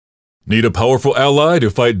Need a powerful ally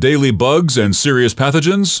to fight daily bugs and serious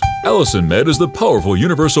pathogens? Allicin Med is the powerful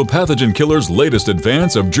universal pathogen killer's latest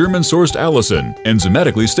advance of German-sourced allicin,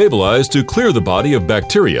 enzymatically stabilized to clear the body of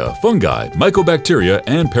bacteria, fungi, mycobacteria,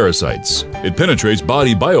 and parasites. It penetrates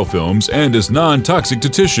body biofilms and is non-toxic to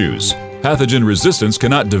tissues. Pathogen resistance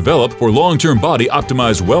cannot develop for long-term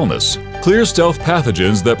body-optimized wellness. Clear stealth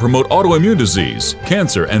pathogens that promote autoimmune disease,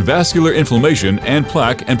 cancer and vascular inflammation and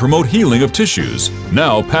plaque and promote healing of tissues.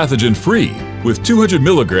 Now pathogen-free. With 200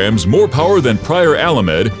 milligrams more power than prior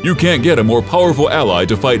Alamed, you can't get a more powerful ally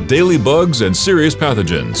to fight daily bugs and serious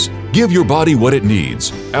pathogens. Give your body what it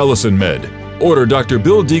needs. Allicin Med. Order Dr.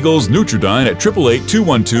 Bill Deagle's Nutridyne at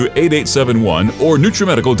 888-212-8871 or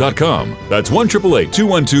NutriMedical.com. That's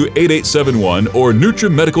 1-888-212-8871 or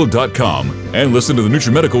NutriMedical.com. And listen to the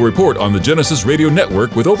NutriMedical Report on the Genesis Radio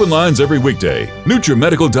Network with open lines every weekday.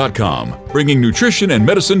 NutriMedical.com, bringing nutrition and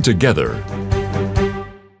medicine together.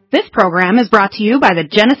 This program is brought to you by the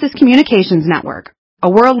Genesis Communications Network,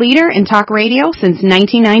 a world leader in talk radio since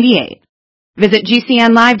 1998. Visit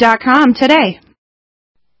GCNlive.com today.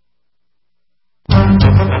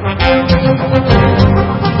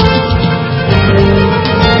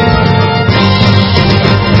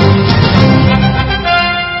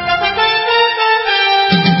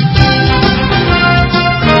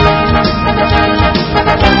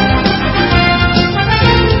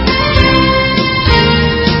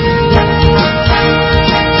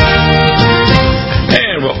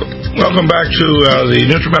 Welcome back to the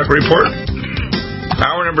NutriMedical Report,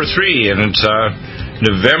 hour number 3, and it's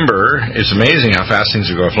November. It's amazing how fast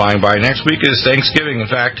things are going flying by. Next week is Thanksgiving.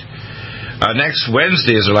 In fact, next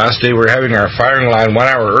Wednesday is the last day. We're having our firing line 1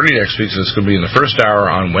 hour early next week, so it's going to be in the first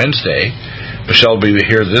hour on Wednesday. Michelle will be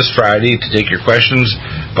here this Friday to take your questions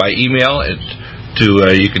by email.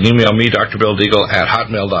 You can email me, Dr. Bill Deagle, at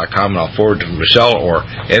hotmail.com, and I'll forward to Michelle or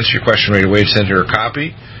answer your question right away and send her a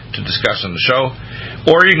copy to discuss on the show.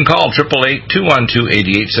 Or you can call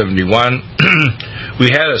 888-212-8871. We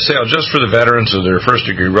had a sale just for the veterans or their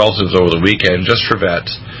first-degree relatives over the weekend, just for vets.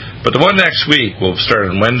 But the one next week will start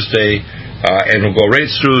on Wednesday, and will go right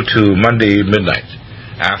through to Monday midnight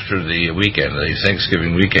after the weekend, the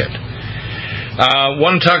Thanksgiving weekend.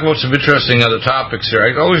 Want to talk about some interesting other topics here.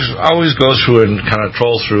 I always go through and kind of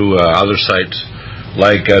troll through other sites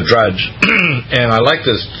like Drudge, and I like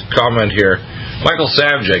this comment here. Michael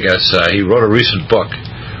Savage, I guess, he wrote a recent book,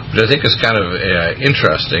 which I think is kind of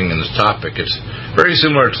interesting in this topic. It's very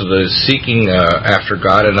similar to the seeking after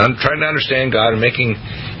God, and I'm trying to understand God and making,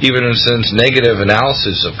 even in a sense, negative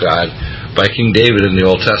analysis of God by King David in the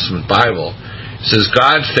Old Testament Bible. It says,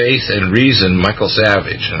 God, faith, and reason, Michael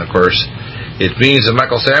Savage. And, of course, it means that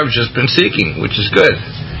Michael Savage has been seeking, which is good.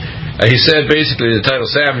 He said, basically, the title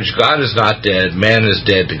Savage, God is not dead, man is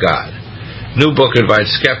dead to God. New book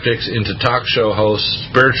invites skeptics into talk show host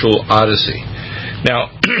Spiritual Odyssey.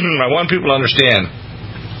 Now, I want people to understand,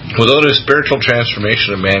 without a spiritual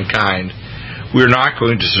transformation of mankind, we're not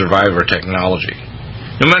going to survive our technology.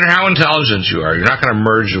 No matter how intelligent you are, you're not going to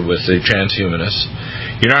merge with the transhumanists.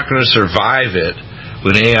 You're not going to survive it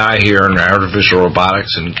with AI here and artificial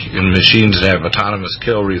robotics and machines that have autonomous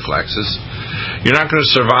kill reflexes. You're not going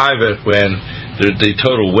to survive it when the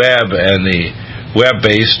total web and the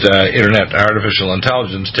web-based internet artificial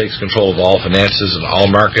intelligence takes control of all finances and all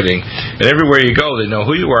marketing. And everywhere you go, they know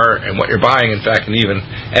who you are and what you're buying. In fact, and even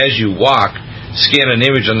as you walk, scan an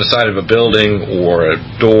image on the side of a building or a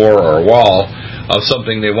door or a wall of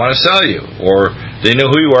something they want to sell you. Or they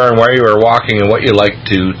know who you are and where you are walking and what you like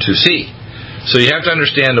to see. So you have to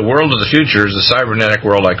understand the world of the future is the cybernetic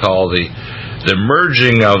world I call the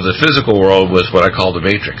merging of the physical world with what I call the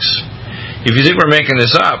Matrixx. If you think we're making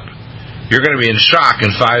this up, you're going to be in shock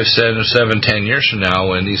in 5, 7, 10 years from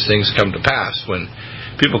now when these things come to pass, when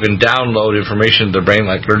people can download information to their brain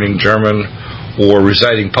like learning German or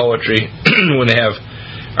reciting poetry, when they have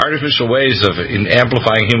artificial ways of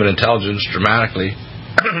amplifying human intelligence dramatically,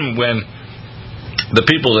 when the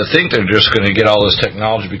people that think they're just going to get all this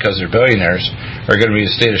technology because they're billionaires are going to be in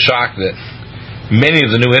a state of shock that many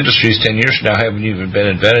of the new industries 10 years from now haven't even been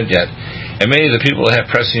invented yet. And many of the people that have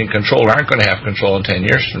prescient control aren't going to have control in 10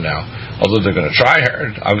 years from now, although they're going to try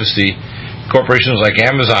hard. Obviously, corporations like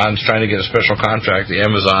Amazon's trying to get a special contract, the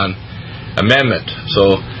Amazon Amendment.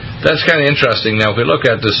 So that's kind of interesting. Now, if we look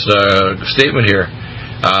at this statement here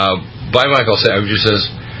by Michael Savage, he says,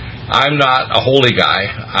 I'm not a holy guy.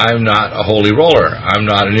 I'm not a holy roller. I'm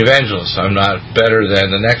not an evangelist. I'm not better than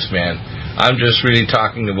the next man. I'm just really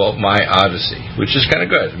talking about my odyssey, which is kind of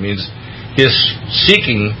good. It means his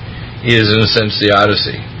seeking is, in a sense, the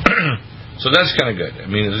odyssey. So that's kind of good. I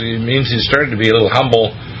mean, it means he's starting to be a little humble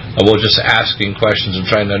about just asking questions and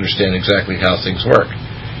trying to understand exactly how things work.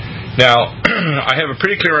 Now, I have a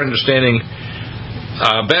pretty clear understanding,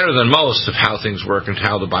 better than most, of how things work and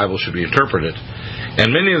how the Bible should be interpreted.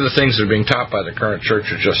 And many of the things that are being taught by the current church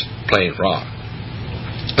are just plain wrong.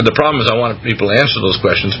 And the problem is I want people to answer those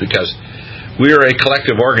questions because we are a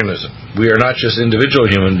collective organism. We are not just individual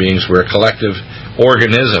human beings. We're a collective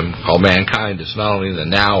organism called mankind. It's not only in the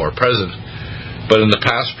now or present, but in the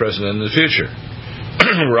past, present, and the future.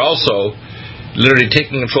 We're also literally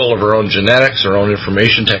taking control of our own genetics, our own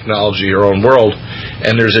information technology, our own world,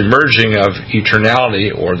 and there's a merging of eternality,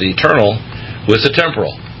 or the eternal, with the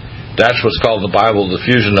temporal. That's what's called in the Bible the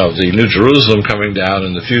fusion of the New Jerusalem coming down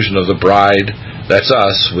and the fusion of the bride, that's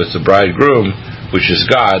us, with the bridegroom, which is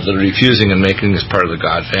God, literally fusing and making us part of the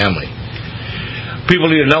God family. People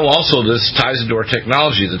need to know also this ties into our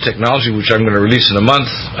technology. The technology which I'm going to release in a month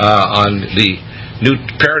on the new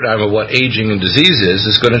paradigm of what aging and disease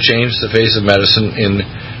is going to change the face of medicine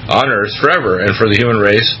on Earth forever and for the human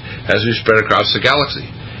race as we spread across the galaxy.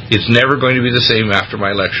 It's never going to be the same after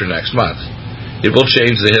my lecture next month. It will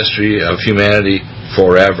change the history of humanity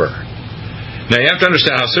forever. Now you have to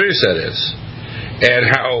understand how serious that is and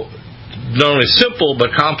how not only simple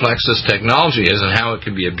but complex this technology is and how it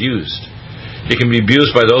can be abused. It can be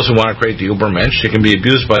abused by those who want to create the Ubermensch. It can be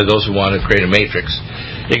abused by those who want to create a Matrixx.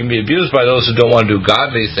 It can be abused by those who don't want to do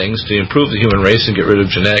godly things to improve the human race and get rid of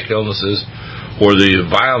genetic illnesses or the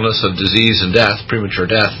vileness of disease and death, premature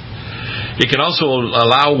death. It can also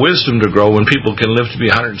allow wisdom to grow when people can live to be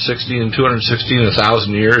 160 and 260 and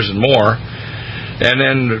 1,000 years and more, and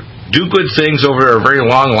then do good things over a very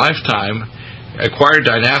long lifetime, acquire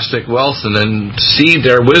dynastic wealth, and then cede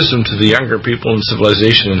their wisdom to the younger people in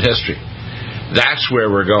civilization and history. That's where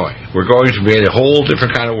we're going. We're going to create a whole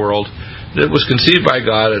different kind of world that was conceived by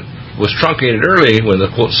God. It was truncated early when the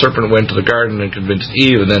serpent went to the garden and convinced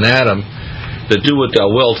Eve and then Adam that do what thou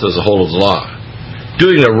wilt as the whole of the law.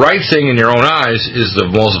 Doing the right thing in your own eyes is the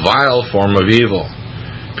most vile form of evil.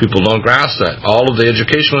 People don't grasp that. All of the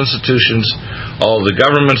educational institutions, all of the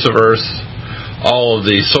governments of earth, all of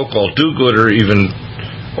the so-called do-gooder, even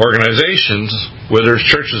organizations, whether it's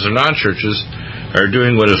churches or non-churches, are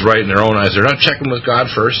doing what is right in their own eyes. They're not checking with God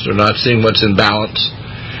first. They're not seeing what's in balance.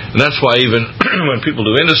 And that's why even when people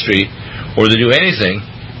do industry or they do anything,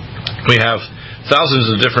 we have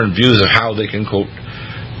thousands of different views of how they can, quote,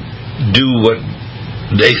 do what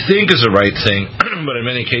they think is the right thing, but in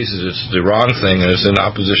many cases it's the wrong thing, and it's in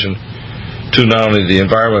opposition to not only the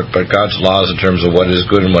environment but God's laws in terms of what is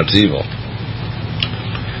good and what's evil.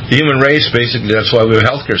 The human race, basically, that's why we have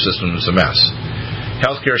a healthcare system that's a mess.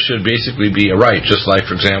 Healthcare should basically be a right, just like,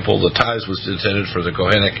 for example, the tithes was intended for the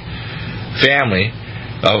Kohenic family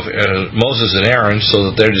of Moses and Aaron,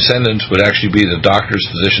 so that their descendants would actually be the doctors,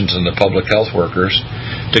 physicians, and the public health workers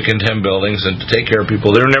to condemn buildings and to take care of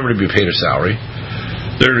people. They were never to be paid a salary.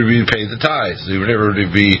 They were to be paid the tithes. They were never to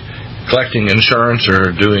be collecting insurance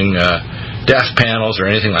or doing death panels or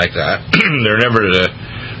anything like that. They're never to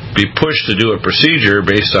be pushed to do a procedure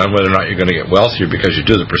based on whether or not you're going to get wealthier because you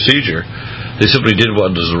do the procedure. They simply did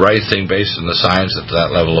what was the right thing based on the science at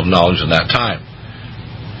that level of knowledge in that time.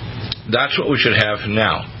 That's what we should have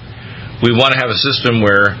now. We want to have a system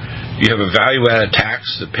where you have a value-added tax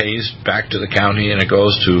that pays back to the county, and it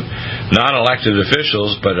goes to non-elected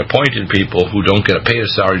officials but appointed people who don't get paid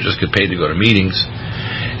a salary, just get paid to go to meetings.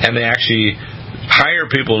 And they actually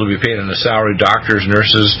hire people to be paid on a salary: doctors,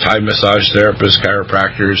 nurses, Thai massage therapists,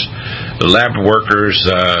 chiropractors, lab workers,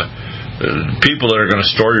 people that are going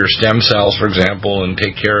to store your stem cells, for example, and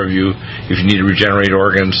take care of you if you need to regenerate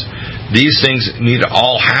organs. These things need to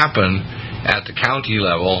all happen at the county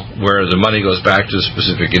level, where the money goes back to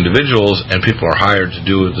specific individuals and people are hired to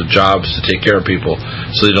do the jobs to take care of people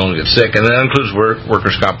so they don't get sick. And that includes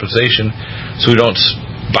workers' compensation, so we don't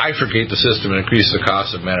bifurcate the system and increase the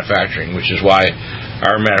cost of manufacturing, which is why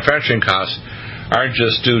our manufacturing costs aren't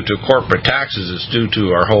just due to corporate taxes, it's due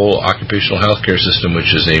to our whole occupational health care system,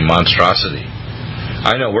 which is a monstrosity.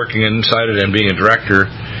 I know, working inside it and being a director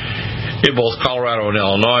in both Colorado and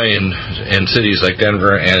Illinois and cities like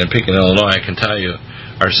Denver and in Pekin, Illinois, I can tell you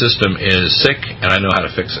our system is sick and I know how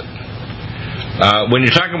to fix it. When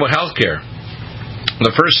you're talking about health care,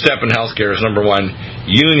 the first step in health care is, number one,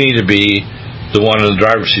 you need to be the one in the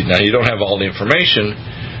driver's seat. Now, you don't have all the information,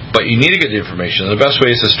 but you need to get the information. The best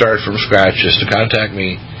way is to start from scratch, is to contact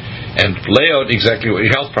me and lay out exactly what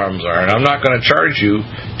your health problems are. And I'm not going to charge you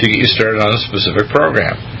to get you started on a specific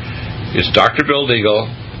program. It's Dr. Bill Deagle,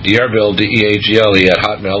 drbill, D-E-A-G-L-E,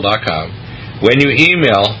 @hotmail.com. When you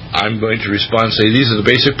email, I'm going to respond and say, these are the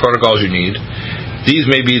basic protocols you need. These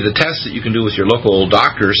may be the tests that you can do with your local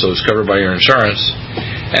doctor, so it's covered by your insurance.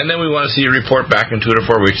 And then we want to see your report back in 2 to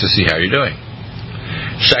 4 weeks to see how you're doing.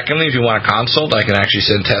 Secondly, if you want a consult, I can actually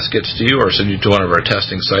send test kits to you or send you to one of our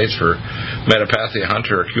testing sites for Metapathia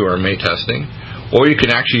Hunter or QRMA testing. Or you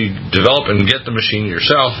can actually develop and get the machine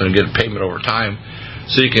yourself and get payment over time.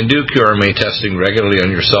 So you can do QRMA testing regularly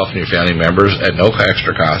on yourself and your family members at no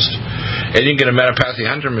extra cost. And you can get a Metapathia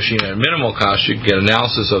Hunter machine at minimal cost. You can get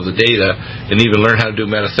analysis of the data and even learn how to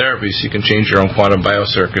do metatherapy so you can change your own quantum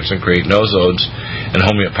biocircuits and create nosodes and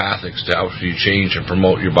homeopathics to help you change and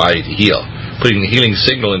promote your body to heal, putting the healing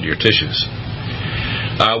signal into your tissues.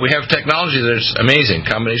 We have technology that's amazing.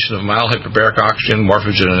 Combination of mild hyperbaric oxygen,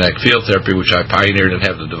 morphogenetic field therapy, which I pioneered and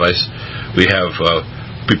have the device. We have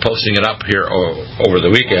be posting it up here over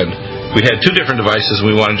the weekend. We had 2 different devices, and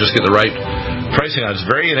we want to just get the right pricing on it. It's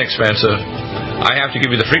very inexpensive. I have to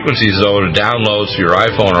give you the frequencies, though, to download to your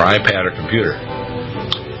iPhone or iPad or computer.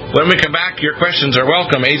 When we come back, your questions are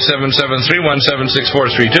welcome,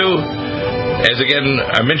 877-317-6432. As again,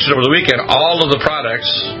 I mentioned over the weekend, all of the products,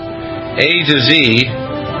 A to Z,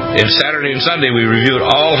 and Saturday and Sunday, we reviewed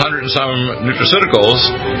all 100 and some nutraceuticals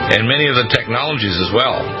and many of the technologies as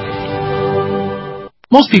well.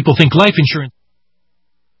 Most people think life insurance...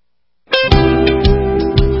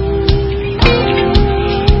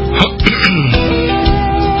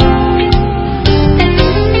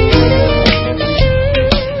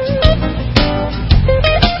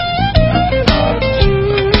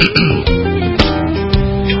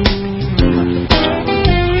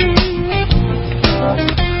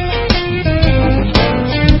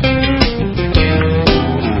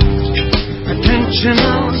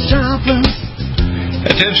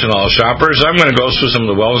 Attention all shoppers, I'm going to go through some of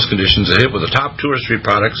the wellness conditions that hit with the top 2 or 3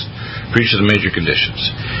 products for each of the major conditions.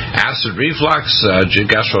 Acid reflux,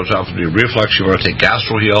 gastroesophageal reflux, you want to take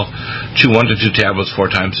GastroHeal, chew 1 to 2 tablets 4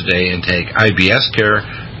 times a day, and take IBS Care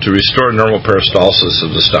to restore normal peristalsis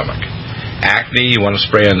of the stomach. Acne, you want to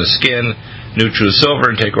spray on the skin,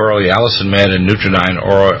 NutriSilver, and take orally Allison Med and Nutri9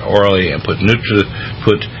 orally, and put the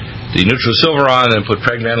NutriSilver on, and put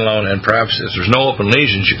pregnenolone, and perhaps if there's no open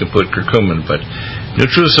lesions, you can put curcumin, but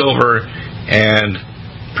NutriSilver and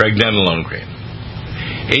pregnenolone cream.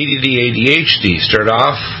 ADD, ADHD, start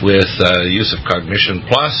off with use of Cognition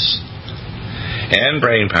Plus and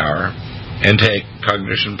Brain Power, and take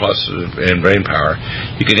Cognition Plus and Brain Power.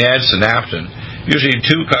 You can add Synaptin, usually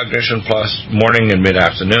 2 Cognition Plus morning and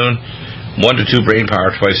mid-afternoon, 1 to 2 Brain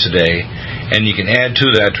Power twice a day, and you can add to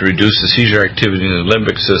that to reduce the seizure activity in the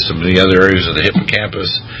limbic system and the other areas of the hippocampus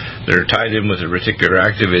that are tied in with the reticular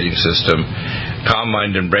activating system, calm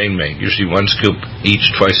mind and brain make, usually 1 scoop each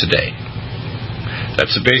twice a day.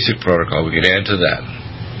 That's the basic protocol. We can add to that.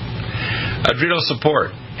 Adrenal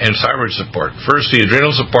support and thyroid support. First, the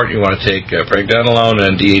adrenal support, you want to take pregnenolone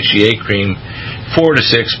and DHEA cream, 4 to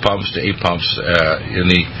 6 pumps to 8 pumps in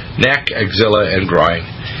the neck, axilla, and groin.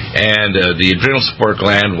 And the adrenal support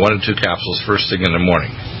gland, 1 to 2 capsules first thing in the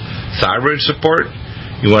morning. Thyroid support,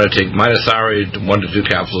 you want to take mitothyroid, 1 to 2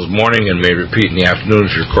 capsules morning, and may repeat in the afternoon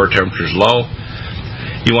if your core temperature is low.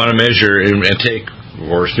 You want to measure and take, of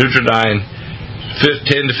course, Nutri9, 10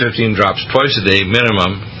 to 15 drops twice a day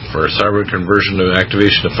minimum for thyroid conversion to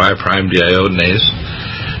activation of 5'-deiodinase.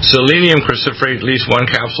 Selenium cruciferate, at least 1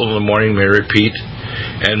 capsule in the morning, may repeat.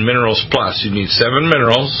 And Minerals Plus, you need 7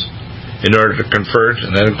 minerals in order to convert,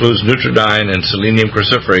 and that includes Nutri9 and selenium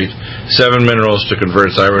cruciferate, 7 minerals to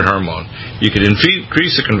convert thyroid hormone. You can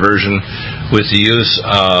increase the conversion with the use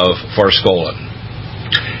of forskolin.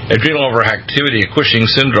 Adrenal overactivity, Cushing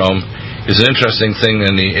syndrome, is an interesting thing,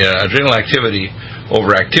 and the adrenal activity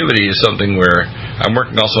overactivity is something where I'm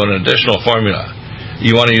working also on an additional formula.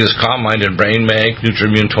 You want to use Calm Mind and Brain Mag,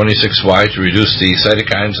 Nutrimune 26Y, to reduce the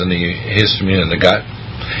cytokines and the histamine in the gut.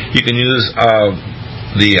 You can use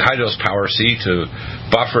the high dose Power C to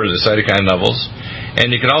buffer the cytokine levels,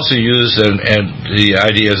 and you can also use the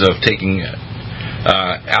ideas of taking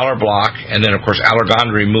Allerblock and then of course Allergon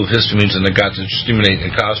to remove histamines in the gut that stimulate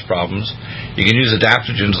and cause problems. You can use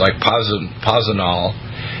adaptogens like Posinol,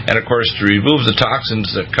 and of course to remove the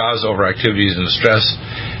toxins that cause overactivities and stress,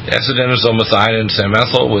 Ecidenazole-methionine,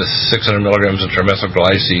 Samethyl with 600 milligrams of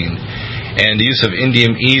trimethylglycine, and the use of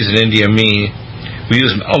Indium Ease and Indium Me. We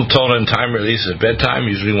use melatonin time release at bedtime,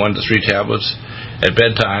 usually 1 to 3 tablets at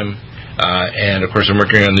bedtime. And, of course, I'm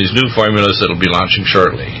working on these new formulas that will be launching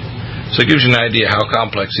shortly. So it gives you an idea how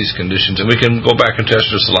complex these conditions, and we can go back and test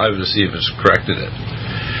your saliva to see if it's corrected it.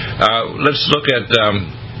 Let's look at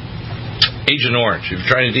Agent Orange. If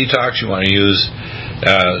you're trying to detox, you want to use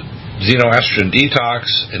Xenoestrogen Detox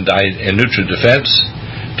and Nutri-Defense.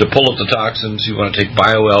 To pull up the toxins, you want to take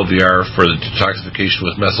BioLVR for the detoxification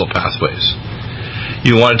with methyl pathways.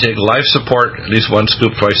 You want to take life support, at least 1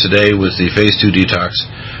 scoop twice a day with the phase 2 detox,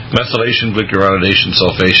 methylation, glucuronidation,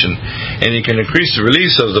 sulfation, and you can increase the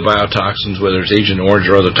release of the biotoxins, whether it's Agent Orange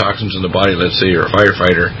or other toxins in the body, let's say you're a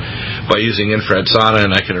firefighter, by using infrared sauna,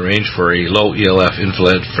 and I can arrange for a low ELF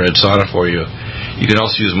infrared sauna for you. You can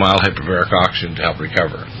also use mild hyperbaric oxygen to help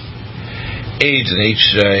recover. AIDS and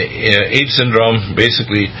AIDS syndrome,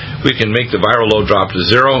 basically, we can make the viral load drop to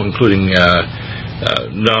 0, including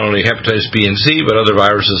not only hepatitis B and C, but other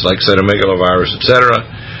viruses like cytomegalovirus, etc.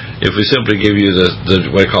 If we simply give you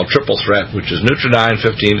the what I call triple threat, which is Nutridyne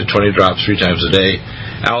 15 to 20 drops 3 times a day,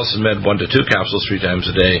 Allison Med 1 to 2 capsules 3 times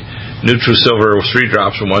a day, NutriSilver 3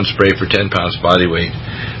 drops in 1 spray for 10 pounds body weight,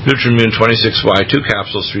 NutriMune 26Y 2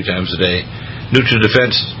 capsules 3 times a day,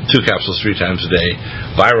 NutriDefense 2 capsules 3 times a day.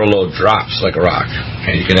 Viral load drops like a rock,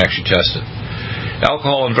 and you can actually test it.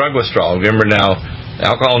 Alcohol and drug withdrawal. Remember now,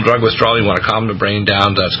 alcohol and drug withdrawal, you want to calm the brain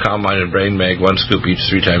down. That's Calm Mind and Brain Mag, 1 scoop each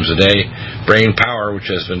 3 times a day. Brain Power, which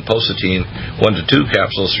has been Pulsatine, 1 to 2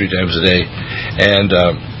 capsules 3 times a day. And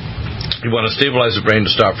you want to stabilize the brain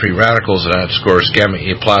to stop free radicals, and that scores Gamma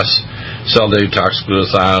A+, cell detox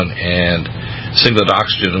glutathione, and singlet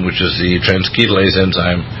oxygen, which is the transketolase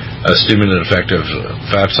enzyme, a stimulant effect of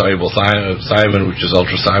fat-soluble thiamine, which is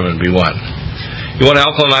ultrathymine B1. You want to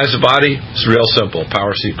alkalinize the body? It's real simple.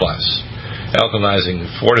 Power C+. Alkalinizing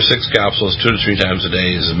 4 to 6 capsules 2 to 3 times a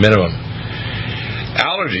day is the minimum.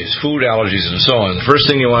 Allergies, food allergies, and so on. The first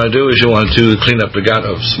thing you want to do is you want to clean up the gut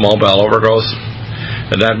of small bowel overgrowth,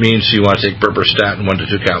 and that means you want to take berberstatin 1 to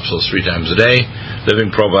 2 capsules 3 times a day,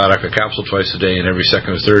 living probiotic a capsule twice a day, and every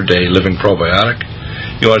second or third day living probiotic.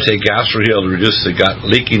 You want to take GastroHeal to reduce the gut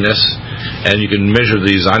leakiness, and you can measure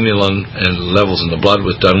the zonulin and levels in the blood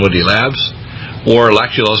with Dunwoody Labs, or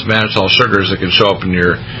lactulose mannitol sugars that can show up in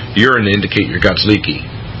your urine to indicate your gut's leaky.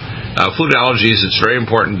 Food allergies, it's very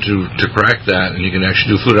important to correct that, and you can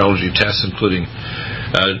actually do food allergy tests, including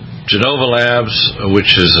Genova Labs,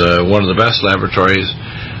 which is one of the best laboratories,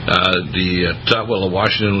 the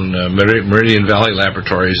Washington Meridian Valley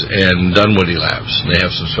Laboratories, and Dunwoody Labs. They have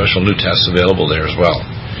some special new tests available there as well.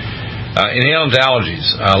 Inhalant allergies.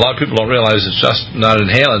 A lot of people don't realize it's just not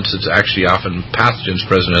inhalants, it's actually often pathogens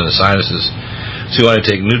present in the sinuses. So you want to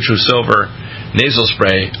take NutriSilver, nasal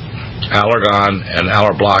spray, Allergon, and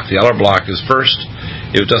Allerblock. The Allerblock is first.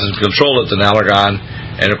 If it doesn't control it, then Allergon.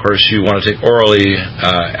 And, of course, you want to take orally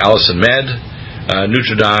Allison Med,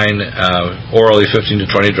 Nutridyne, orally 15 to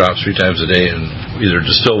 20 drops 3 times a day in either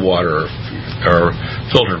distilled water or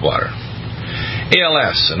filtered water.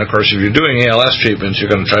 ALS, and, of course, if you're doing ALS treatments,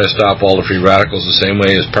 you're going to try to stop all the free radicals the same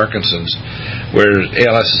way as Parkinson's, where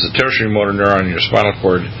ALS is a tertiary motor neuron in your spinal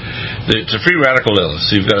cord. It's a free radical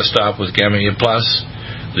illness, so you've got to stop with gamma A+,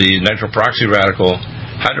 the nitroproxy radical,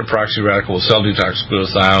 hydroproxy radical with cell detox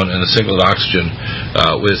glutathione, and the singlet oxygen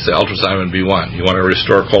with the ultrathymine B1. You want to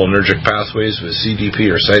restore cholinergic pathways with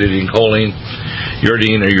CDP or cytidine-choline,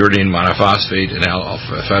 uridine or uridine monophosphate, and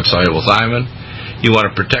fat-soluble thiamine. You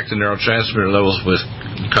want to protect the neurotransmitter levels with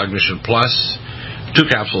Cognition Plus,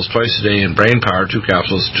 2 capsules twice a day, and Brain Power, 2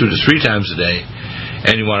 capsules 2 to 3 times a day.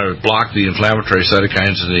 And you want to block the inflammatory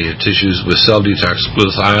cytokines in the tissues with cell detox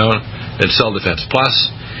glutathione and Cell Defense Plus.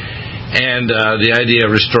 And the idea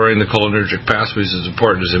of restoring the cholinergic pathways is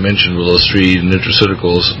important, as I mentioned, with those 3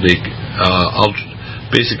 nutraceuticals, the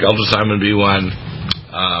basic ultrathymine B1,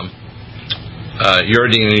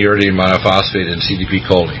 uridine and uridine monophosphate, and CDP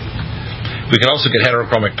choline. We can also get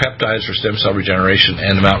heterochromic peptides for stem cell regeneration,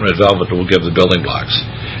 and the mountain red velvet will give the building blocks.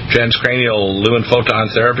 Transcranial lumen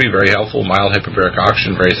photon therapy, very helpful. Mild hyperbaric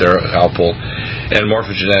oxygen, very helpful. And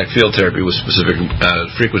morphogenetic field therapy with specific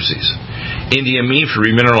frequencies. NDME for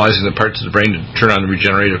remineralizing the parts of the brain to turn on the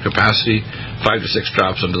regenerative capacity, 5 to 6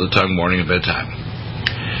 drops under the tongue morning and bedtime.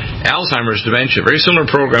 Alzheimer's dementia, very similar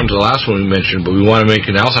program to the last one we mentioned, but we want to make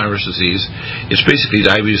an Alzheimer's disease. It's basically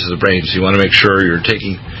diabetes of the brain, so you want to make sure you're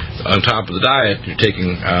taking, on top of the diet, you're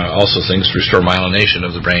taking also things to restore myelination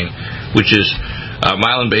of the brain, which is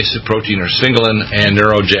myelin-basic protein or sphingolin and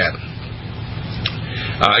neurogen.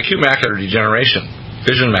 Acute macular degeneration,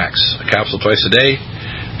 Vision Max, a capsule twice a day,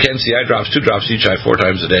 Ken's eye drops, 2 drops each eye 4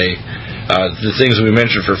 times a day. The things that we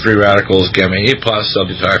mentioned for free radicals, gamma A+, cell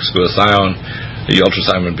detox glutathione, the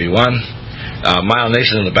ultrathymine B1,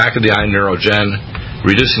 myelination in the back of the eye, neurogen,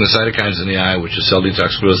 reducing the cytokines in the eye, which is cell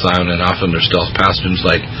detox glutathione, and often there's stealth pathogens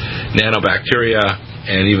like nanobacteria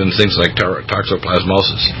and even things like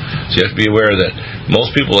toxoplasmosis. So you have to be aware that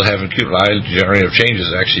most people that have acute eye degenerative changes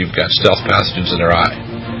actually have got stealth pathogens in their eye.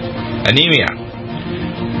 Anemia.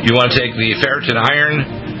 You want to take the ferritin iron,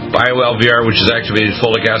 BioLVR, which is activated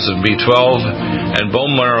folic acid and B12, and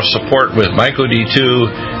bone marrow support with Myco D2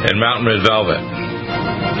 and Mountain Red Velvet.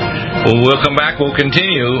 We'll come back. We'll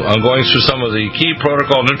continue on going through some of the key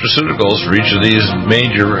protocol nutraceuticals for each of these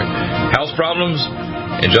major health problems.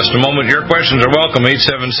 In just a moment, your questions are welcome.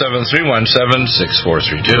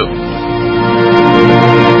 877-317-6432.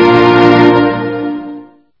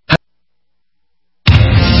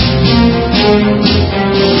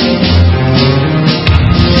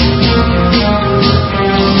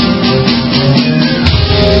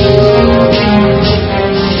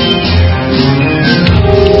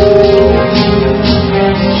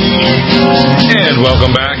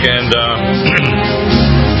 Welcome back, and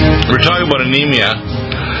we're talking about anemia.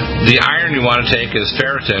 The iron you want to take is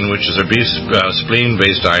ferritin, which is a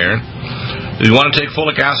spleen-based iron. If you want to take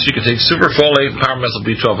folic acid, you can take superfolate, power-methyl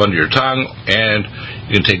B12 under your tongue, and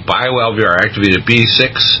you can take bioalveolar-activated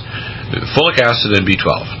B6, folic acid, and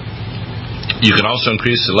B12. You can also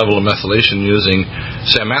increase the level of methylation using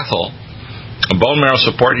samethyl. Bone marrow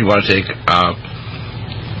support, you want to take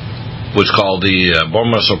what's called the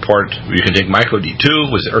bone marrow support. You can take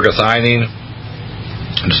myco-D2 with ergothioneine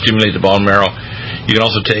to stimulate the bone marrow. You can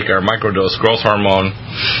also take our microdose growth hormone,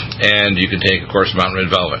 and you can take, of course, mountain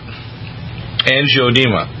red velvet.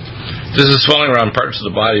 Angioedema. This is swelling around parts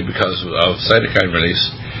of the body because of cytokine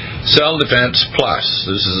release. Cell Defense Plus.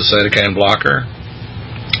 This is a cytokine blocker.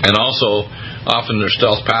 And also, often there's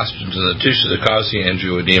stealth pathogens in the tissue that cause the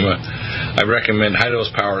angioedema. I recommend high-dose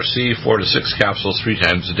Power C, 4 to 6 capsules 3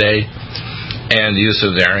 times a day, and the use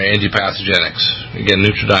of their antipathogenics. Again,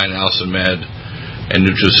 Nutridyne, Allicin Med, and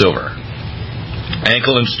NutriSilver.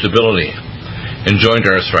 Ankle instability and joint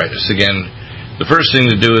arthritis. Again, the first thing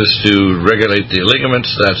to do is to regulate the ligaments.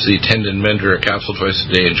 That's the tendon mender, a capsule twice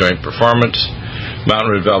a day, and joint performance.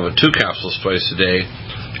 Mountain Red Velvet, 2 capsules twice a day.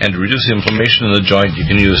 And to reduce the inflammation in the joint, you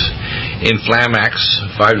can use Inflamax,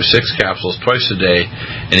 5 to 6 capsules twice a day,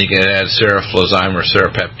 and you can add seroflozyme or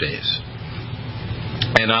serapeptase.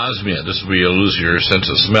 Anosmia, this is where you'll lose your sense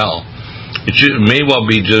of smell. It may well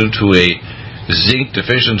be due to a zinc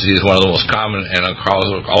deficiency, is one of the most common, and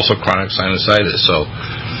also chronic sinusitis. So,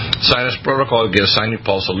 sinus protocol, get a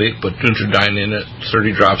sinupulse, a leak, put Nutridyne in it,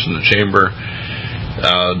 30 drops in the chamber,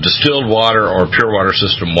 distilled water or pure water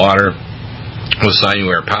system water, with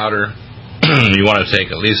sinuware powder. You want to take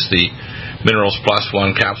at least the Minerals Plus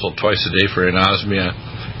 1 capsule twice a day for anosmia.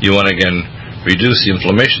 You want to, again, reduce the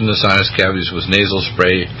inflammation in the sinus cavities with nasal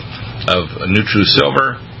spray of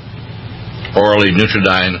NutriSilver, orally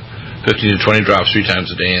Nutridyne, 15 to 20 drops 3 times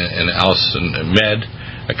a day, and Allicin Med,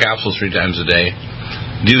 a capsule 3 times a day.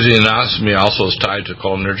 Using anosmia also is tied to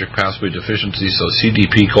cholinergic pathway deficiency, so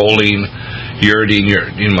CDP, choline,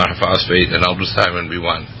 uridine monophosphate, and aldosterone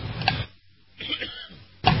B1.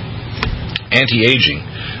 Anti-aging.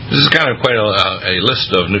 This is kind of quite a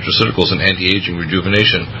list of nutraceuticals and anti-aging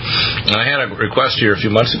rejuvenation. And I had a request here a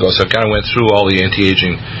few months ago, so I kind of went through all the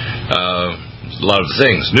anti-aging, a lot of the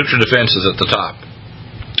things. NutriDefense is at the top.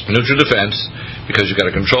 NutriDefense, because you've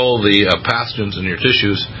got to control the pathogens in your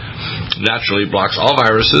tissues, naturally blocks all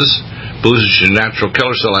viruses, boosts your natural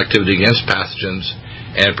killer cell activity against pathogens,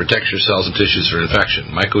 and protects your cells and tissues from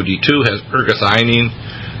infection. MycoD2 has ergothioneine,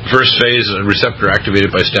 first phase, a receptor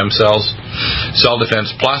activated by stem cells. Cell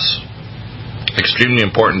Defense Plus, extremely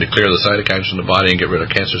important to clear the cytokines from the body and get rid of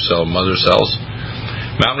cancer cell mother cells.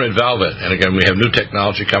 Mountain Red Velvet, and again, we have new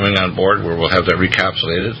technology coming on board where we'll have that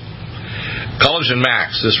recapsulated. Collagen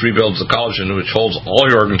Max, this rebuilds the collagen, which holds all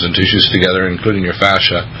your organs and tissues together, including your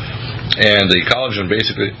fascia. And the collagen,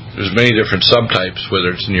 basically, there's many different subtypes,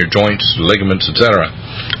 whether it's in your joints, ligaments, etc.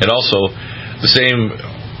 And also, the same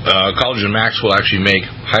Collagen Max will actually make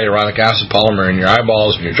hyaluronic acid polymer in your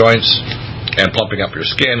eyeballs and your joints, and plumping up your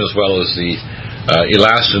skin, as well as the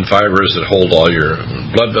elastin fibers that hold all your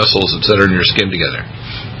blood vessels, etc., in your skin together.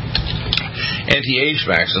 Anti-Age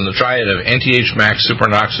Max, and the triad of Anti-Age Max,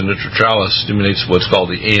 Supernox, and Nutritralis stimulates what's called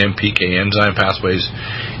the AMPK enzyme pathways,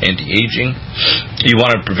 anti-aging. You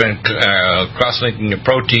want to prevent cross-linking of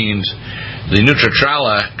proteins. The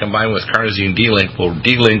Nutritrala, combined with carnosine D-link, will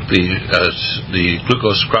delink the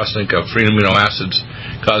glucose cross-link of free amino acids,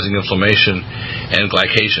 causing inflammation and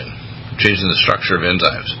glycation, changing the structure of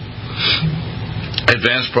enzymes.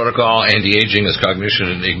 Advanced protocol anti-aging is cognition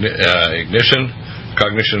and ignition.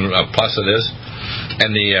 Cognition Plus it is.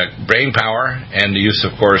 And the brain power and the use,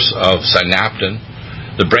 of course, of synaptin.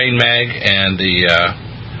 The Brain Mag and the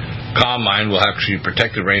Calm Mind will actually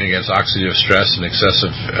protect the brain against oxidative stress and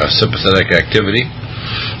excessive sympathetic activity.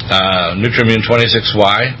 Nutrimune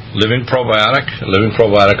 26Y, Living Probiotic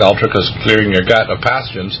Ultra, because clearing your gut of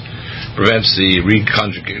pathogens prevents the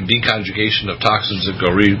deconjugation of toxins that go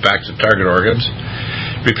back to target organs.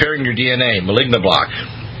 Repairing your DNA, Malignablock,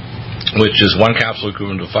 which is 1 capsule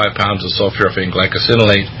equivalent to 5 pounds of sulforaphane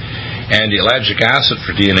glycosinolate, and the ellagic acid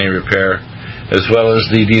for DNA repair, as well as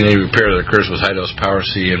the DNA repair that occurs with high-dose Power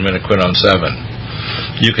C and minoquinone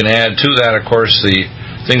 7. You can add to that, of course, the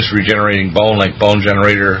things for regenerating bone, like Bone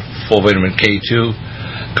Generator, full vitamin K2,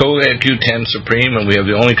 CoQ10 Supreme, and we have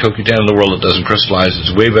the only CoQ10 in the world that doesn't crystallize.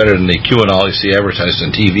 It's way better than the Q&All you see advertised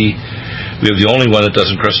on TV. We have the only one that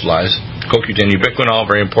doesn't crystallize. CoQ10 Ubiquinol,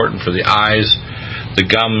 very important for the eyes, the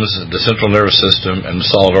gums, the central nervous system, and the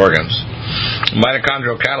solid organs.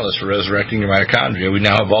 Mitochondrial catalyst for resurrecting your mitochondria. We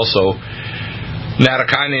now have also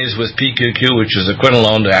nattokinase with PQQ, which is a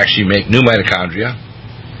quinolone to actually make new mitochondria.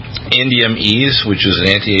 Indium-Ease, which is an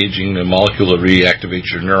anti-aging molecule that reactivates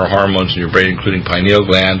your neurohormones in your brain, including pineal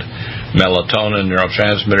gland, melatonin,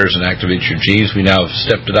 neurotransmitters, and activates your genes. We now have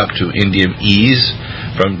stepped it up to Indium-Ease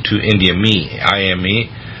to Indium-Me, INDIUM-me,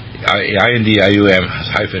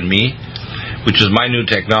 which is my new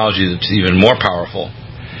technology that's even more powerful.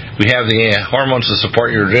 We have the hormones to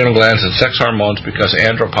support your adrenal glands and sex hormones because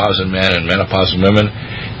andropause in men and menopause in women,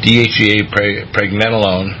 DHEA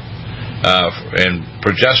pregnenolone and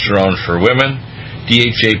progesterone for women,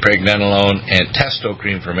 DHA pregnenolone, and testo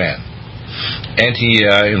cream for men.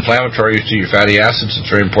 Anti-inflammatory to your fatty acids.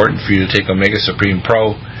 It's very important for you to take Omega Supreme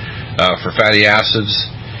Pro for fatty acids.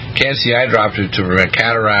 Can-C eye drop to prevent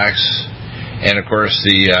cataracts, and of course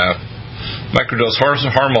the microdose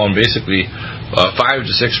hormone, basically 5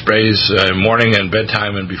 to 6 sprays morning and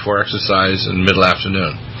bedtime and before exercise and middle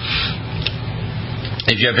afternoon.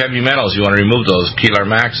 If you have heavy metals, you want to remove those. Kelar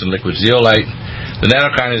Max and liquid zeolite. The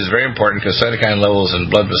nattokinase is very important because cytokine levels and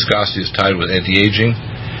blood viscosity is tied with anti-aging.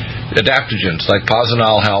 Adaptogens like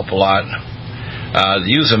Posinol help a lot. The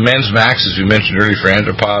use of men's max, as we mentioned earlier, for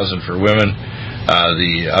andropause and for women,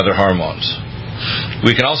 the other hormones.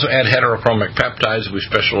 We can also add heterochromic peptides. We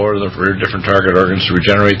special order them for different target organs to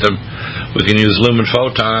regenerate them. We can use lumen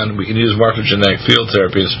photon. We can use morphogenetic field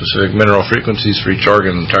therapy at specific mineral frequencies for each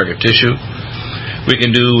organ and target tissue. We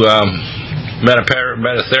can do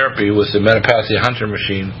metatherapy with the Metapathy Hunter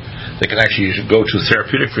machine that can actually go to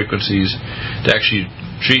therapeutic frequencies to actually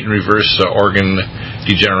treat and reverse organ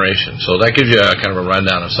degeneration. So that gives you a kind of a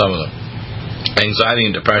rundown of some of them. Anxiety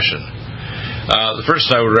and depression. The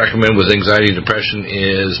first I would recommend with anxiety and depression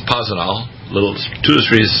is Posinol, 2 to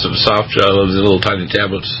 3 soft little tiny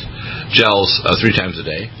tablets, gels 3 times a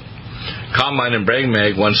day. Calm Mind and Brain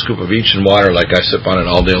Mag, 1 scoop of each in water, like I sip on it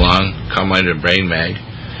all day long. Calm Mind and Brain Mag.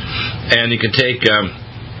 And you can take,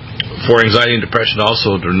 for anxiety and depression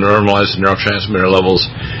also, to normalize the neurotransmitter levels,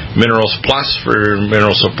 Minerals Plus for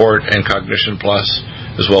mineral support and Cognition Plus,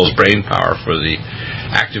 as well as Brain Power for the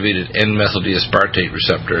activated N-methyl D-aspartate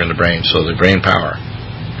receptor in the brain, so the brain power.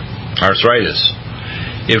 Arthritis.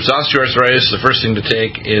 If it's osteoarthritis, the first thing to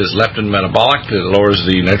take is leptin metabolic that lowers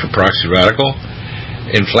the nitroperoxy radical.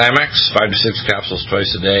 Inflamex, 5 to 6 capsules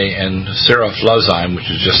twice a day, and seroflozyme,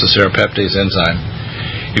 which is just a serapeptase enzyme.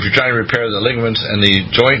 If you're trying to repair the ligaments and the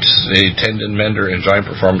joints, a tendon mender and joint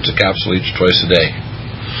performance, a capsule each twice a day.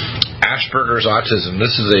 Asperger's autism.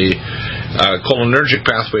 This is a cholinergic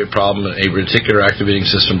pathway problem, a reticular activating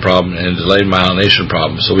system problem, and a delayed myelination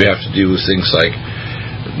problem. So we have to do with things like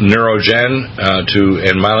neurogen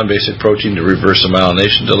and myelin-basic protein to reverse the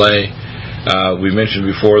myelination delay. We mentioned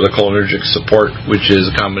before the cholinergic support, which is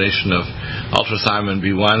a combination of ultrathymine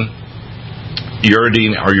B1,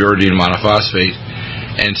 uridine or uridine monophosphate,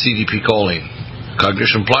 and CDP choline.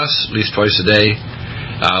 Cognition Plus, at least twice a day,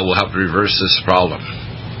 will help to reverse this problem.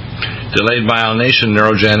 Delayed myelination,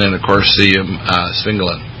 neurogen, and of course the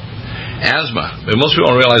sphingolin. Asthma. But most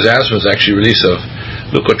people don't realize asthma is actually release of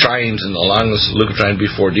leukotrienes in the lungs, leukotriene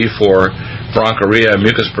B4, D4, bronchuria,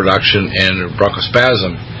 mucus production, and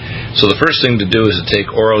bronchospasm. So the first thing to do is to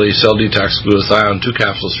take orally cell detox glutathione, 2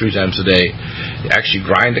 capsules 3 times a day. Actually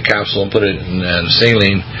grind the capsule and put it in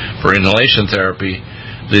saline for inhalation therapy.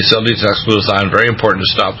 The cell detox glutathione, very important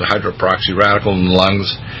to stop the hydroperoxy radical in the lungs,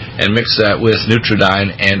 and mix that with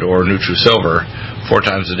Nutridyne and or Nutrisilver 4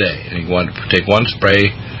 times a day. And you want to take 1 spray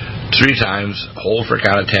 3 times, hold for a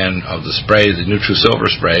count of 10 of the spray, the Nutrisilver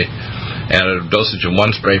spray, and a dosage of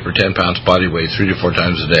 1 spray per 10 pounds body weight 3 to 4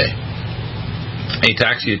 times a day.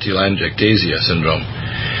 Ataxia-telangiectasia syndrome.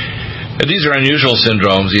 Now, these are unusual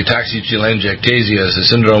syndromes. The ataxia-telangiectasia is a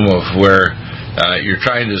syndrome of where you're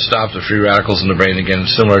trying to stop the free radicals in the brain, again,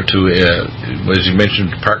 similar to, as you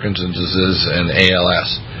mentioned, Parkinson's disease and ALS.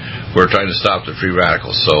 We're trying to stop the free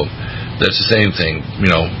radicals. So that's the same thing,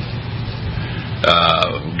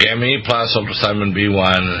 Gamma E plus, ultrathymine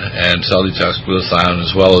B1, and cell detox glutathione,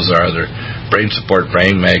 as well as our other brain support,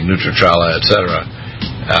 Brain Mag, Nutritrala, etc.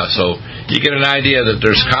 So you get an idea that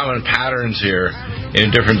there's common patterns here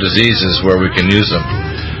in different diseases where we can use them.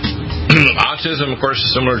 Autism, of course,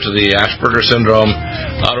 is similar to the Asperger syndrome.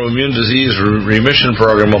 Autoimmune disease remission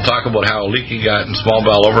program. We'll talk about how leaky gut and small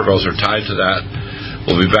bowel overgrowth are tied to that.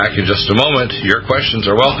 We'll be back in just a moment. Your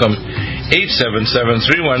questions are welcome.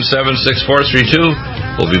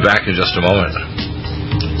 877-317-6432. We'll be back in just a moment.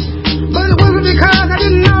 But it wasn't because I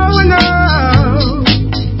didn't know enough.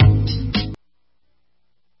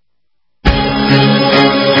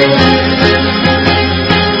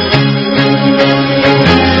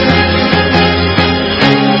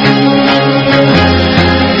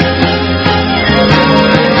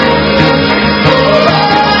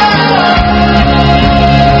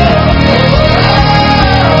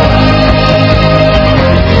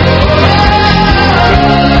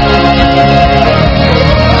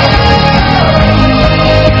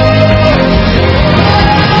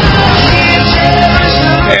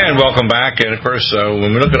 And of course,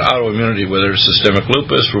 when we look at autoimmunity, whether it's systemic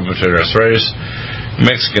lupus, rheumatoid arthritis,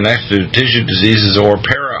 mixed connective tissue diseases, or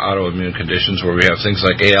para-autoimmune conditions where we have things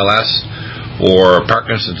like ALS or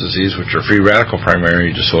Parkinson's disease, which are free radical primary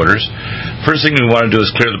disorders, first thing we want to do is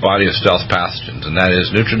clear the body of stealth pathogens, and that is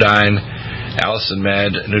Nutridyne, Allison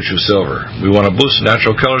Med, NutriSilver. We want to boost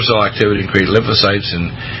natural killer cell activity and create lymphocytes and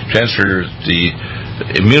transfer the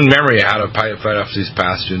immune memory how to fight off these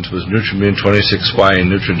pathogens with NutriMune 26Y and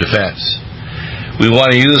NutriDefense. We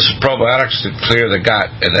want to use probiotics to clear the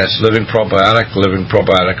gut, and that's Living Probiotic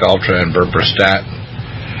Ultra, and Burperstat.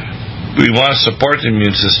 We want to support the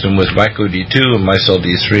immune system with Myco D2 and Mycel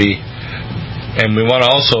D3, and we want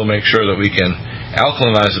to also make sure that we can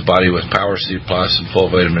alkalinize the body with Power C Plus and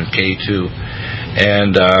full vitamin K2.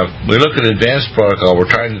 And we look at advanced protocol.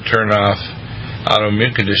 We're trying to turn off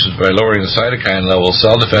autoimmune conditions by lowering the cytokine levels.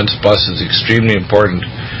 Cell Defense Plus is extremely important.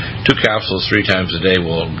 2 capsules 3 times a day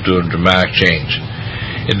will do a dramatic change.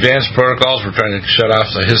 Advanced protocols, we're trying to shut off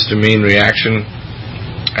the histamine reaction,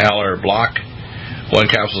 Aller block,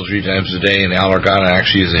 1 capsule 3 times a day, and Allergon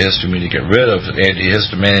actually is a histamine to get rid of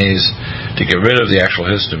antihistaminase, to get rid of the actual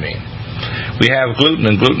histamine. We have gluten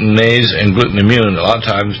and glutenase and gluten immune. A lot of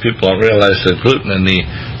times people don't realize that gluten and the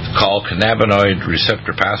called cannabinoid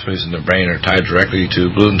receptor pathways in the brain are tied directly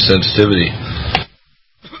to gluten sensitivity.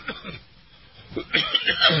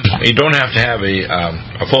 You don't have to have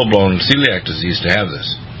a full-blown celiac disease to have this.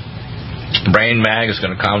 Brain Mag is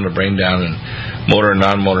going to calm the brain down in motor and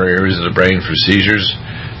non-motor areas of the brain for seizures.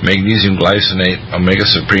 Magnesium glycinate, Omega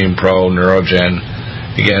Supreme Pro, Neurogen,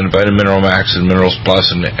 again, Vitamin Mineral Max and Minerals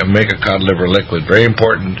Plus, and Omega Cod Liver Liquid. Very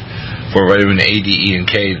important for vitamin A, D, E, and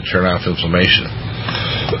K to turn off inflammation.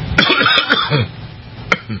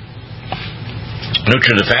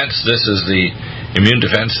 NutriDefense, this is the immune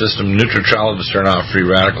defense system. Nutritrol to turn off free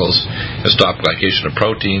radicals and stop glycation of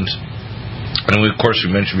proteins. And we, of course,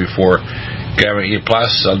 we mentioned before, Gamma E+,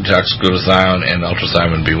 cell detox glutathione, and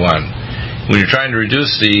ultrathymine B1. When you're trying to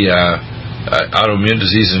reduce the autoimmune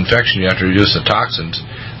disease infection, you have to reduce the toxins.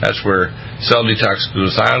 That's where cell detox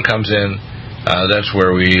glutathione comes in. That's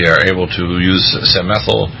where we are able to use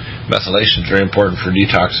methylation is very important for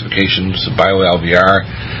detoxification. So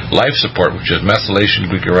bio-LVR, life support, which is methylation,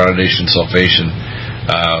 glucuronidation, sulfation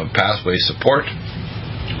pathway support,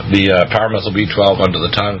 the power-methyl B12 under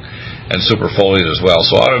the tongue, and superfolate as well.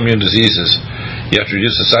 So autoimmune diseases, you have to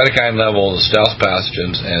reduce the cytokine level, the stealth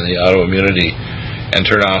pathogens, and the autoimmunity, and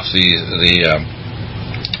turn off the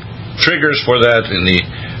triggers for that and the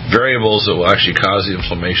variables that will actually cause the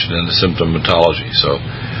inflammation and the symptomatology. So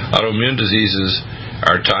autoimmune diseases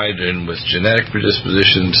are tied in with genetic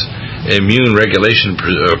predispositions, immune regulation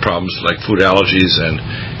problems like food allergies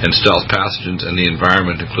and stealth pathogens, and the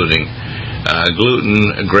environment, including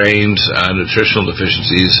gluten, grains, nutritional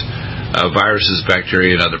deficiencies, viruses,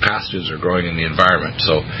 bacteria, and other pathogens are growing in the environment.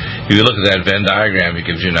 So if you look at that Venn diagram, it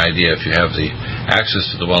gives you an idea. If you have the access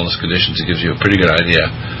to the wellness conditions, it gives you a pretty good idea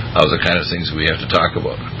of the kind of things we have to talk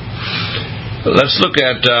about. Let's look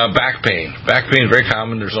at back pain. Back pain is very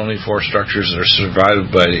common. There's only 4 structures that are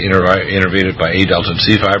innervated by A, delta, and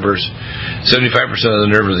C fibers. 75% of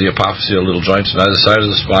the nerve of the apophyseal little joints on either side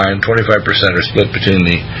of the spine. 25% are split between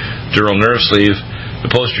the dural nerve sleeve,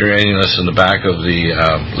 the posterior annulus, and the back of the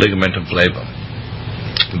ligamentum flavum.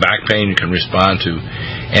 Back pain, you can respond to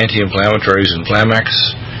anti-inflammatories, Inflamex,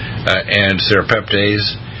 and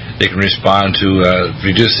serapeptase. They can respond to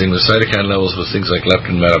reducing the cytokine levels with things like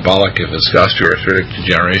leptin metabolic if it's osteoarthritic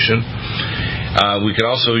degeneration. We can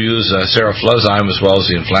also use seroflozyme as well as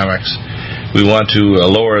the Inflamex. We want to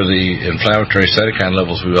lower the inflammatory cytokine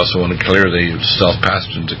levels. We also want to clear the stealth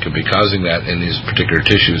pathogens that could be causing that in these particular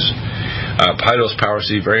tissues. High-dose Power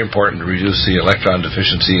C, very important to reduce the electron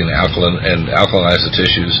deficiency and alkalinize the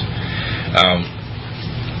tissues.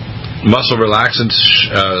 Muscle relaxants,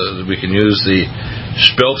 we can use the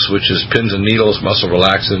Spilks, which is pins and needles, muscle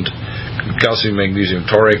relaxant, calcium, magnesium,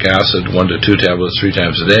 tauric acid, 1 to 2 tablets 3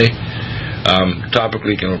 times a day.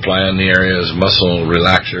 Topically, can apply on the areas muscle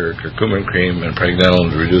relaxer, curcumin cream, and pregnenolone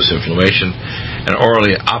to reduce inflammation. And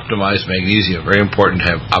orally, optimized magnesium. Very important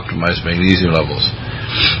to have optimized magnesium levels.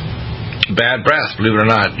 Bad breath, believe it or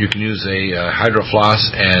not, you can use a hydrofloss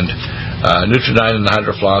and Nutridyne in the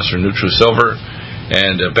hydrofloss or NutriSilver,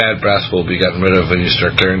 and bad breath will be gotten rid of when you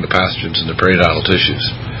start clearing the pathogens in the periodontal tissues.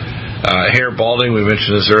 Hair balding, we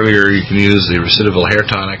mentioned this earlier, you can use the Recidival Hair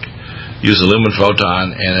Tonic, use the Lumen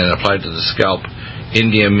Photon, and then apply it to the scalp,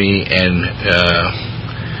 NDME, and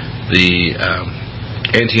the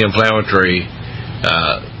anti-inflammatory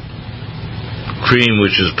cream,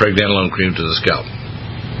 which is pregnenolone cream, to the scalp.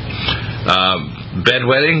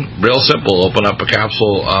 Bedwetting, real simple. Open up a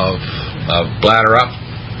capsule of bladder up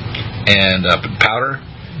and powder,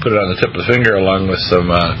 put it on the tip of the finger along with some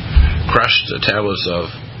crushed tablets of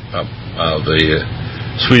the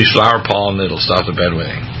Swedish flower pollen. It'll stop the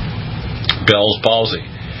bedwetting. Bell's palsy.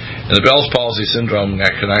 And the Bell's palsy syndrome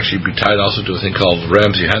can actually be tied also to a thing called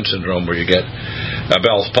Ramsay-Hunt syndrome, where you get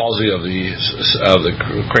Bell's palsy of the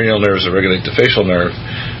cranial nerves that regulate the facial nerve,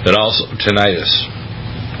 and also tinnitus.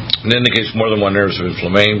 It indicates more than one nerve is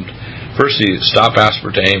inflamed. Firstly, stop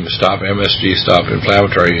aspartame, stop MSG, stop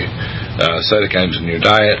inflammatory cytokines in your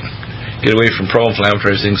diet. Get away from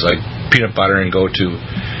pro-inflammatory things like peanut butter and go to,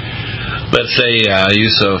 let's say,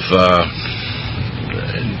 use of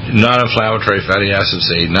non-inflammatory fatty acids,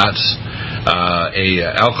 say nuts,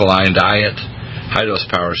 alkaline diet, high-dose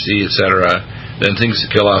Power C, etc. Then things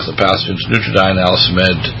to kill off the pathogens, Nutridyne,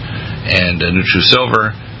 Allicin, and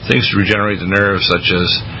NutriSilver. Things to regenerate the nerves, such as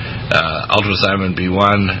ultrathymine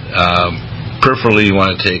B1. Peripherally, you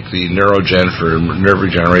want to take the Neurogen for nerve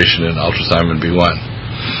regeneration and ultrathymine B1.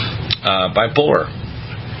 Bipolar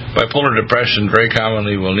depression very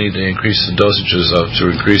commonly will need to increase the dosages to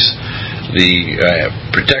increase the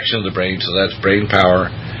protection of the brain, so that's brain power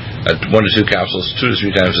at 1 to 2 capsules 2 to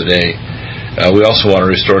 3 times a day. We also want to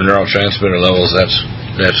restore neurotransmitter levels,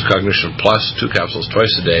 that's Cognition Plus, 2 capsules twice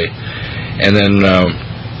a day. And then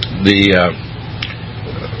the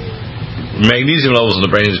magnesium levels in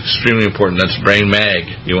the brain is extremely important. That's brain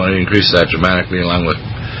mag. You want to increase that dramatically along with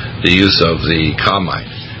the use of the Calm Mind.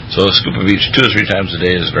 So a scoop of each 2 to 3 times a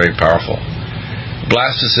day is very powerful.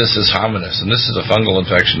 Blastocystis hominis, and this is a fungal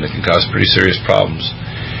infection that can cause pretty serious problems,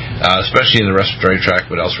 especially in the respiratory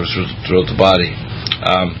tract, but elsewhere throughout the body.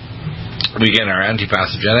 We get our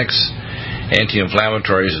antipathogenics,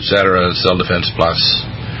 anti-inflammatories, etc., Cell Defense Plus.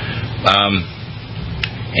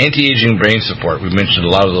 Anti-aging brain support, we mentioned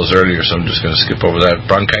a lot of those earlier, so I'm just going to skip over that.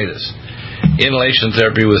 Bronchitis. Inhalation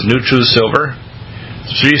therapy with NutriSilver.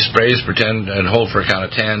 3 sprays per 10 and hold for a count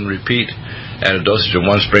of 10. Repeat at a dosage of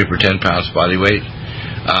 1 spray per 10 pounds body weight.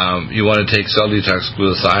 You want to take cell detox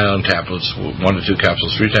glutathione tablets, 1 to 2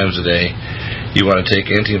 capsules 3 times a day. You want to take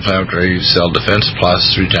anti-inflammatory Cell Defense Plus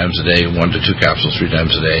 3 times a day, 1 to 2 capsules 3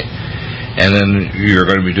 times a day. And then you're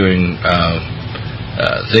going to be doing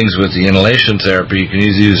things with the inhalation therapy. You can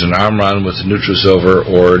either use an arm run with NutriSilver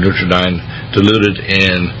or Nutridyne diluted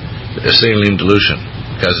in saline dilution,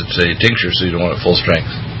 because it's a tincture, so you don't want it full strength.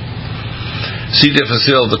 C.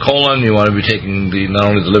 difficile of the colon, you want to be taking not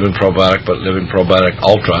only the Living Probiotic, but Living Probiotic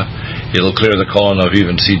Ultra. It'll clear the colon of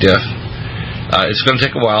even C. diff. It's going to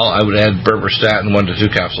take a while. I would add berberstatin 1 to 2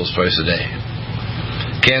 capsules twice a day.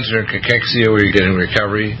 Cancer and cachexia, where you're getting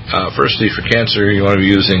recovery. Firstly, for cancer, you want to be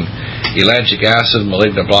using ellagic acid,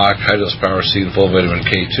 malignant block, high-dose Power C, and full vitamin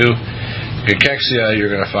K2. Cachexia,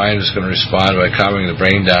 you're going to find, is going to respond by calming the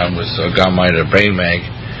brain down with Calm-Mind and Brain Mag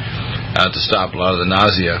to stop a lot of the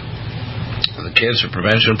nausea. The cancer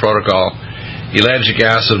prevention protocol, ellagic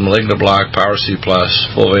acid, malignant block, Power C+,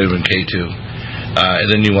 full vitamin K2. And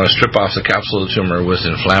then you want to strip off the capsule of the tumor with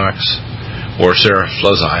Inflamex or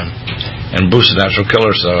seroflozyme, and boost the natural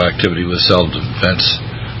killer cell activity with Cell Defense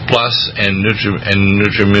Plus and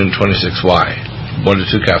Nutrimune 26Y, 1 to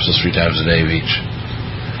 2 capsules 3 times a day of each.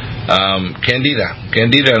 Candida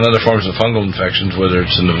and other forms of fungal infections, whether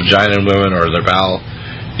it's in the vagina in women or their bowel,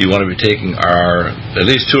 you want to be taking at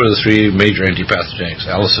least 2 of the 3 major antipathogenics,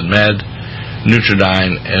 Allicin,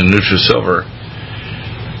 Nutridyne, and NutriSilver.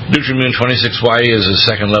 Nutrimune 26Y is a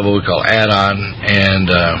second level we call add-on, and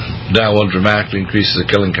that will dramatically increase the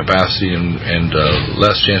killing capacity and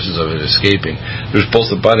less chances of it escaping. There's both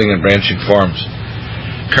the budding and branching forms.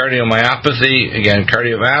 Cardiomyopathy, again,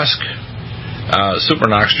 Cardiovasc,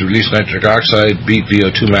 Supernox to release nitric oxide, beat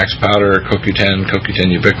VO2 max powder, CoQ10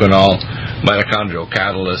 ubiquinol, mitochondrial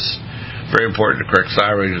catalyst. very important to correct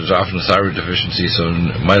thyroid. There's often a thyroid deficiency, so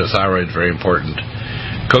mitothyroid is very important.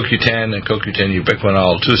 CoQ10 and CoQ10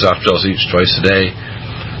 ubiquinol, 2 soft gels each twice a day.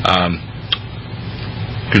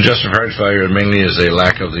 Congestive heart failure mainly is a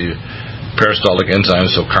lack of the peristaltic enzyme,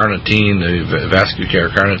 so carnitine, the vascular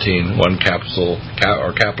carnitine, 1 capsule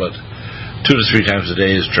or caplet 2 to 3 times a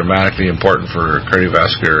day is dramatically important for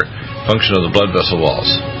cardiovascular function of the blood vessel walls.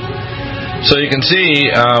 So you can see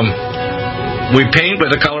we paint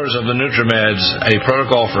with the colors of the NutriMeds a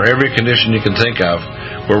protocol for every condition you can think of.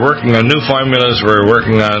 We're working on new formulas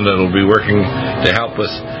that'll be working to help with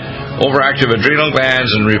overactive adrenal glands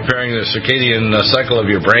and repairing the circadian cycle of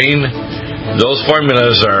your brain. Those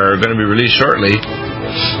formulas are going to be released shortly.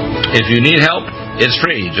 If you need help, it's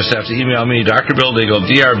free. Just have to email me, Dr. Bill Deagle,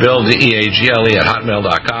 drbill, D-E-A-G-L-E,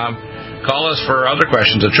 @hotmail.com. Call us for other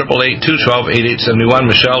questions at 888-212-8871.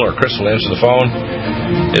 Michelle or Chris will answer the phone.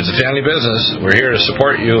 It's a family business. We're here to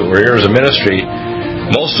support you. We're here as a ministry.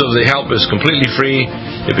 Most of the help is completely free.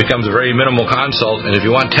 It becomes a very minimal consult. And if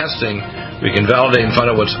you want testing, we can validate and find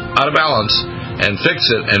out what's out of balance and fix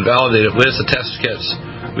it and validate it with the test kits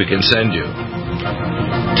we can send you.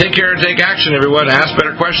 Take care and take action, everyone. Ask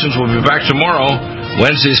better questions. We'll be back tomorrow.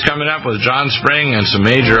 Wednesday's coming up with John Spring and some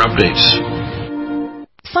major updates.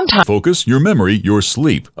 Focus, your memory, your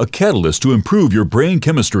sleep, a catalyst to improve your brain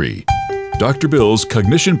chemistry. Dr. Bill's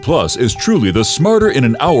Cognition Plus is truly the smarter in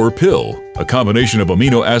an hour pill. A combination of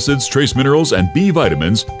amino acids, trace minerals, and B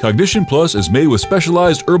vitamins, Cognition Plus is made with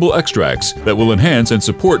specialized herbal extracts that will enhance and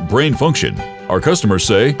support brain function. Our customers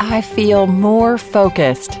say, I feel more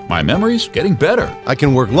focused. My memory's getting better. I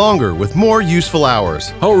can work longer with more useful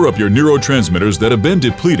hours. Power up your neurotransmitters that have been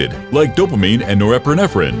depleted, like dopamine and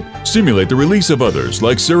norepinephrine. Stimulate the release of others,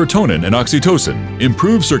 like serotonin and oxytocin.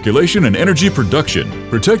 Improve circulation and energy production.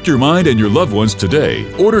 Protect your mind and your loved ones today.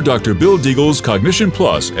 Order Dr. Bill Deagle's Cognition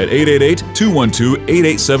Plus at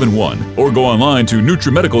 888-212-8871 or go online to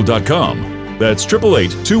NutriMedical.com. That's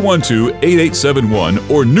 888-212-8871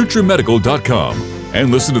 or NutriMedical.com.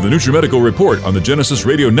 And listen to the NutriMedical Report on the Genesis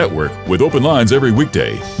Radio Network with open lines every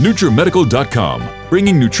weekday. NutriMedical.com,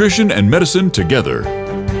 bringing nutrition and medicine together.